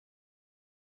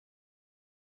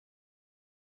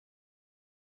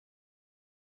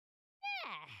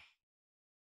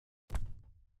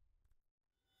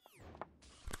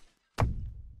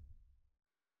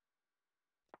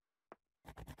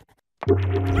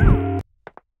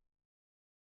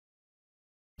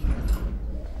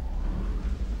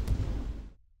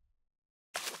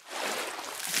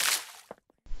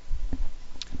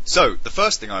So, the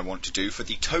first thing I want to do for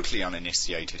the totally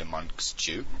uninitiated amongst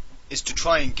you is to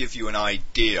try and give you an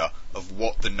idea of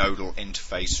what the nodal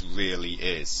interface really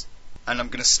is. And I'm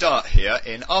going to start here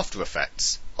in After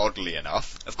Effects, oddly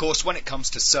enough. Of course, when it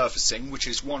comes to surfacing, which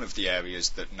is one of the areas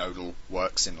that Nodal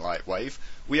works in Lightwave,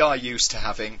 we are used to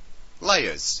having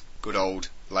layers, good old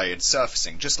layered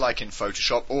surfacing, just like in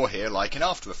Photoshop or here like in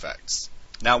After Effects.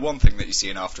 Now, one thing that you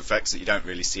see in After Effects that you don't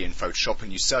really see in Photoshop,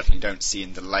 and you certainly don't see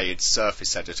in the layered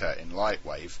surface editor in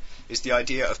Lightwave, is the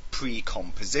idea of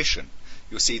pre-composition.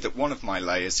 You'll see that one of my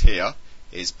layers here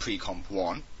is pre-comp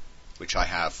 1, which I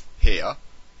have here.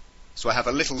 So I have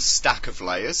a little stack of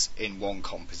layers in one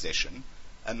composition,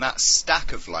 and that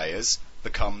stack of layers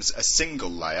becomes a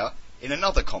single layer in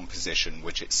another composition,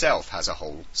 which itself has a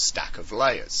whole stack of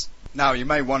layers. Now, you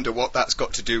may wonder what that's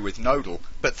got to do with Nodal,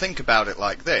 but think about it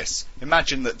like this.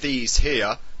 Imagine that these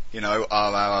here, are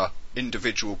our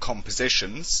individual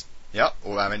compositions,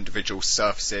 or our individual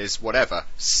surfaces, whatever,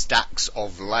 stacks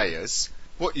of layers.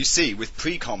 What you see with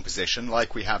pre-composition,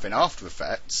 like we have in After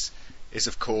Effects, is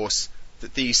of course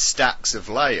that these stacks of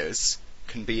layers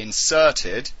can be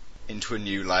inserted into a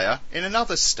new layer in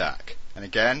another stack. And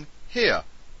again, here.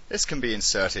 This can be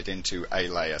inserted into a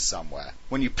layer somewhere.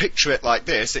 When you picture it like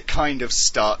this, it kind of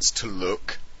starts to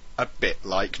look a bit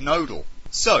like Nodal.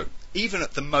 So, even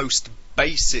at the most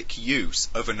basic use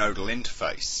of a Nodal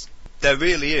interface, there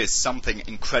really is something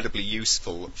incredibly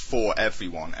useful for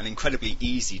everyone and incredibly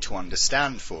easy to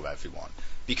understand for everyone,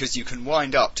 because you can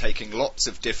wind up taking lots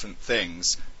of different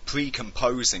things,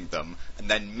 pre-composing them, and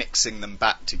then mixing them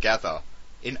back together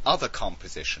in other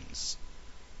compositions,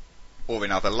 or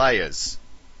in other layers,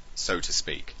 so to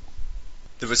speak.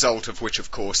 The result of which, of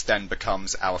course, then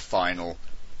becomes our final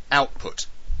output.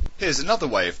 Here's another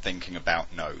way of thinking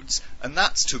about nodes, and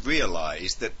that's to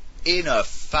realise that in a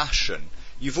fashion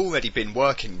you've already been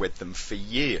working with them for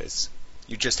years.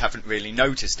 You just haven't really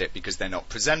noticed it because they're not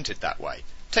presented that way.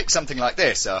 Take something like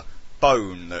this, a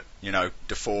bone that,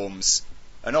 deforms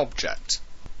an object.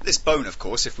 This bone, of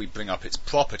course, if we bring up its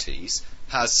properties,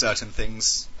 has certain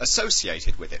things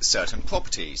associated with it, certain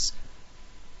properties.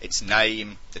 Its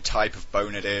name, the type of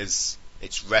bone it is,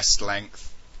 its rest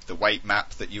length, the weight map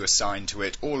that you assign to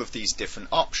it, all of these different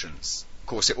options. Of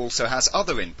course, it also has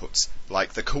other inputs,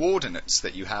 like the coordinates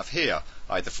that you have here,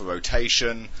 either for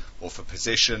rotation, or for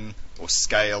position, or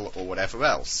scale, or whatever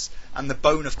else. And the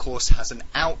bone, of course, has an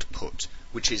output,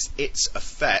 which is its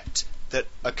effect that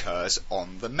occurs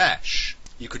on the mesh.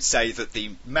 You could say that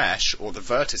the mesh, or the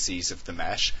vertices of the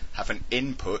mesh, have an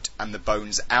input and the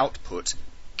bone's output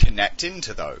connect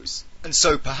into those. And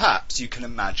so perhaps you can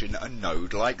imagine a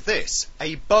node like this,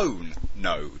 a bone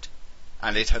node.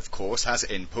 And it of course has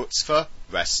inputs for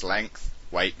rest length,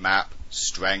 weight map,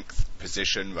 strength,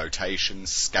 position, rotation,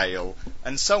 scale,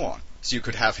 and so on. So you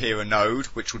could have here a node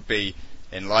which would be,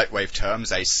 in Lightwave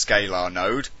terms, a scalar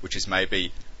node, which is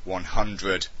maybe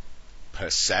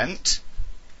 100%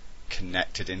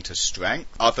 connected into strength.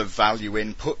 Other value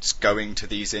inputs going to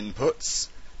these inputs.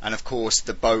 And of course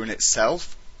the bone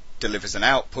itself delivers an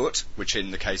output, which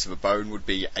in the case of a bone would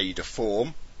be a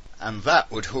deform, and that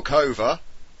would hook over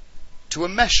to a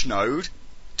mesh node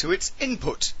to its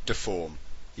input deform,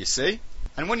 you see?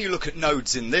 And when you look at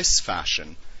nodes in this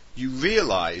fashion, you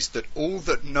realise that all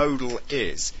that Nodal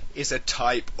is a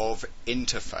type of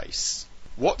interface.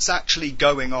 What's actually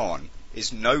going on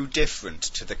is no different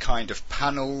to the kind of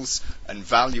panels and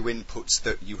value inputs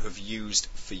that you have used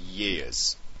for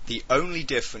years. The only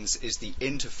difference is the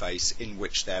interface in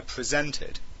which they're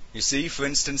presented. You see, for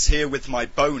instance, here with my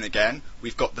bone again,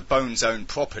 we've got the bone's own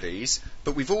properties,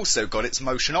 but we've also got its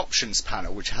motion options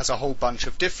panel, which has a whole bunch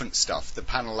of different stuff. The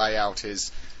panel layout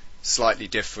is slightly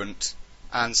different,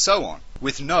 and so on.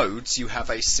 With nodes, you have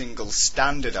a single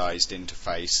standardized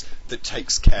interface that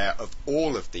takes care of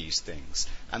all of these things,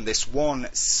 and this one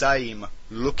same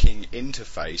looking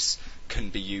interface can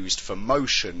be used for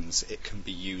motions, it can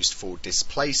be used for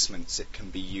displacements, it can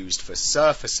be used for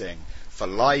surfacing, for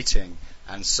lighting,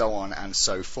 and so on and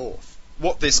so forth.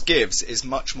 What this gives is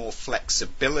much more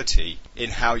flexibility in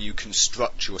how you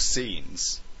construct your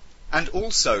scenes. And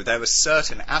also there are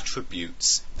certain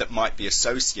attributes that might be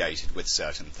associated with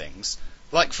certain things.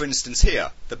 Like for instance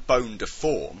here, the bone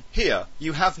deform. Here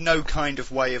you have no kind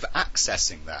of way of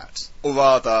accessing that. Or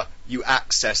rather, you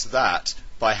access that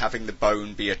by having the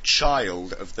bone be a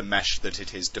child of the mesh that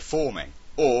it is deforming.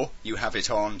 or you have it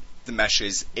on the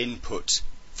mesh's input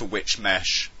for which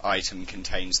mesh item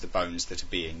contains the bones that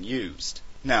are being used.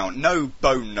 Now, no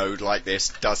bone node like this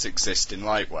does exist in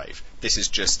Lightwave. This is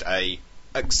just an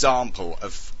example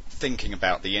of thinking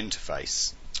about the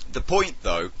interface. The point,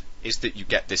 though, is that you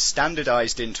get this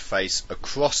standardized interface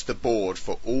across the board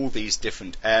for all these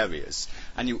different areas,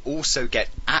 and you also get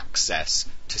access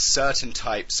to certain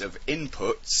types of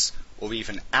inputs or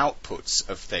even outputs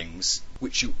of things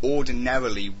which you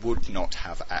ordinarily would not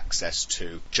have access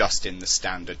to just in the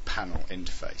standard panel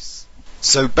interface.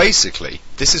 So basically,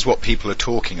 this is what people are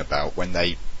talking about when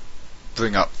they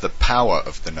bring up the power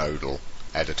of the Nodal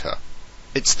editor.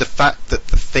 It's the fact that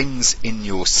the things in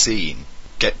your scene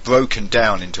get broken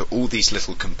down into all these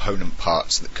little component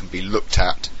parts that can be looked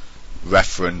at,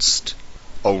 referenced,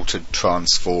 altered,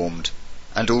 transformed,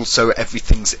 and also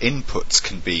everything's inputs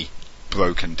can be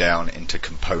broken down into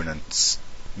components,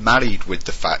 married with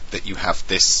the fact that you have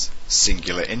this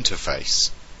singular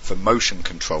interface for motion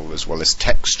control as well as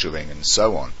texturing and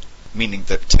so on, meaning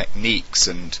that techniques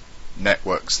and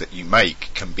networks that you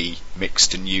make can be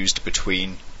mixed and used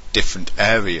between different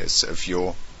areas of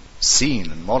your scene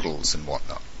and models and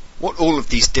whatnot. What all of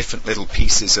these different little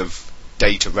pieces of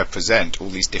data represent, all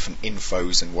these different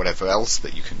infos and whatever else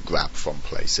that you can grab from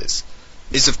places,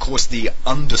 is of course the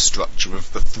understructure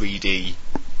of the 3D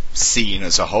scene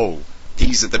as a whole.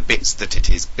 These are the bits that it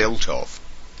is built of,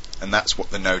 and that's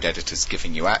what the node editor is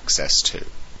giving you access to.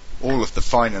 All of the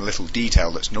finer little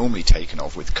detail that's normally taken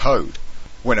of with code,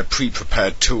 when a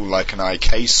pre-prepared tool like an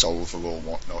IK solver or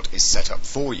whatnot is set up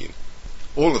for you.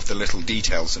 All of the little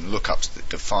details and lookups that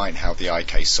define how the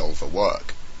IK solver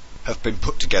work have been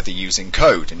put together using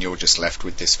code, and you're just left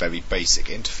with this very basic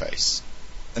interface.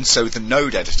 And so the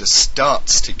node editor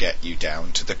starts to get you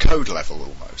down to the code level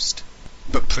almost,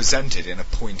 but presented in a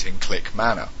point-and-click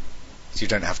manner. So you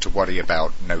don't have to worry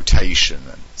about notation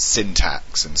and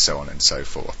syntax and so on and so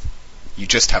forth. You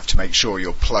just have to make sure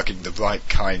you're plugging the right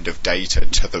kind of data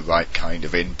to the right kind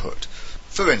of input.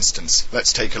 For instance,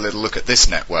 let's take a little look at this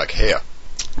network here.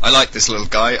 I like this little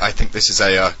guy. I think this is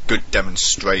a good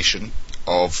demonstration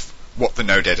of what the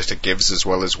node editor gives as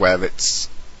well as where its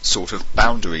sort of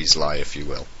boundaries lie, if you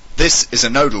will. This is a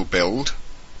nodal build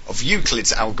of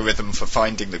Euclid's algorithm for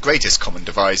finding the greatest common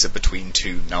divisor between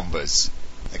two numbers.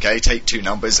 Okay, take two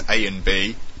numbers, A and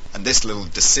B, and this little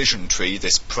decision tree,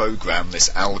 this program,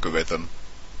 this algorithm,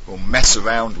 will mess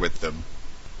around with them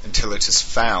until it has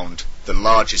found the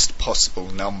largest possible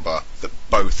number that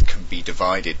both can be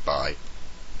divided by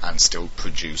and still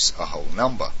produce a whole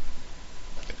number.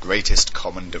 The greatest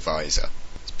common divisor.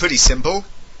 It's pretty simple.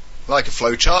 Like a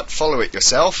flowchart, follow it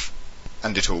yourself,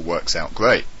 and it all works out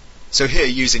great. So here,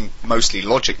 using mostly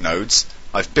logic nodes,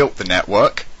 I've built the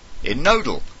network in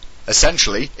Nodal.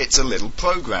 Essentially, it's a little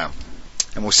program.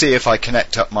 And we'll see if I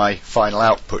connect up my final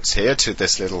outputs here to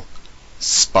this little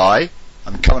SPI.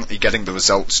 I'm currently getting the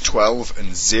results 12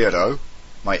 and 0.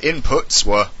 My inputs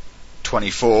were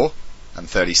 24 and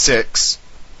 36.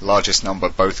 The largest number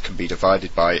both can be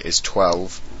divided by is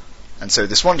 12. And so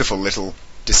this wonderful little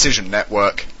decision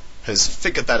network has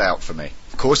figured that out for me.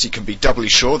 Of course, you can be doubly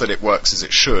sure that it works as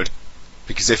it should,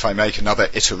 because if I make another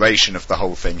iteration of the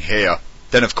whole thing here,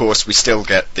 then of course we still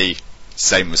get the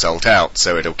same result out,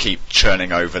 so it'll keep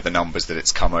churning over the numbers that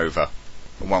it's come over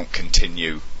and won't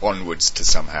continue onwards to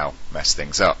somehow mess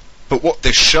things up. But what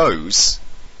this shows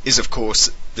is of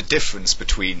course the difference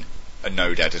between a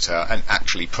node editor and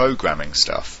actually programming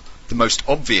stuff. The most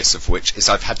obvious of which is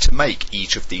I've had to make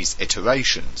each of these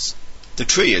iterations. The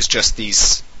tree is just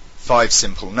these 5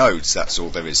 simple nodes, that's all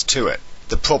there is to it.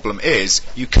 The problem is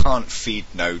you can't feed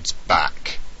nodes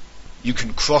back. You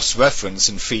can cross-reference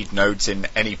and feed nodes in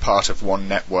any part of one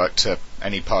network to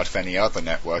any part of any other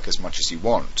network as much as you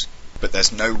want, but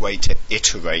there's no way to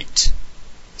iterate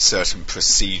certain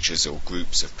procedures or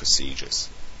groups of procedures.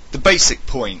 The basic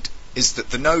point is that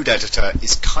the node editor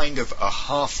is kind of a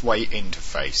halfway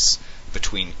interface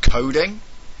between coding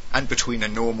and between a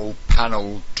normal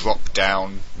panel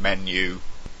drop-down menu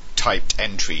typed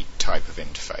entry type of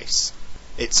interface.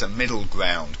 It's a middle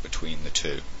ground between the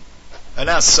two. And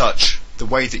as such, the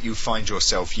way that you find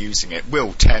yourself using it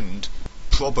will tend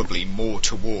probably more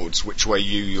towards which way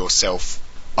you yourself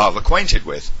are acquainted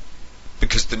with,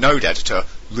 because the node editor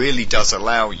really does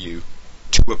allow you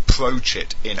to approach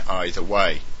it in either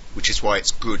way, which is why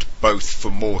it's good both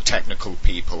for more technical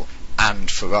people and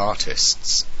for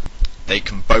artists. They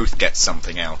can both get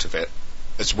something out of it,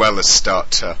 as well as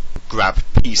start to grab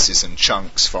pieces and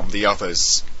chunks from the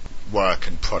other's work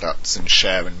and products and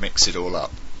share and mix it all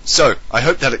up. So, I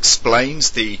hope that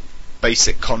explains the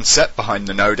basic concept behind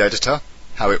the node editor,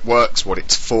 how it works, what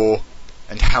it's for,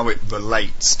 and how it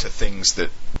relates to things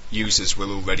that users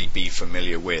will already be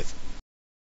familiar with.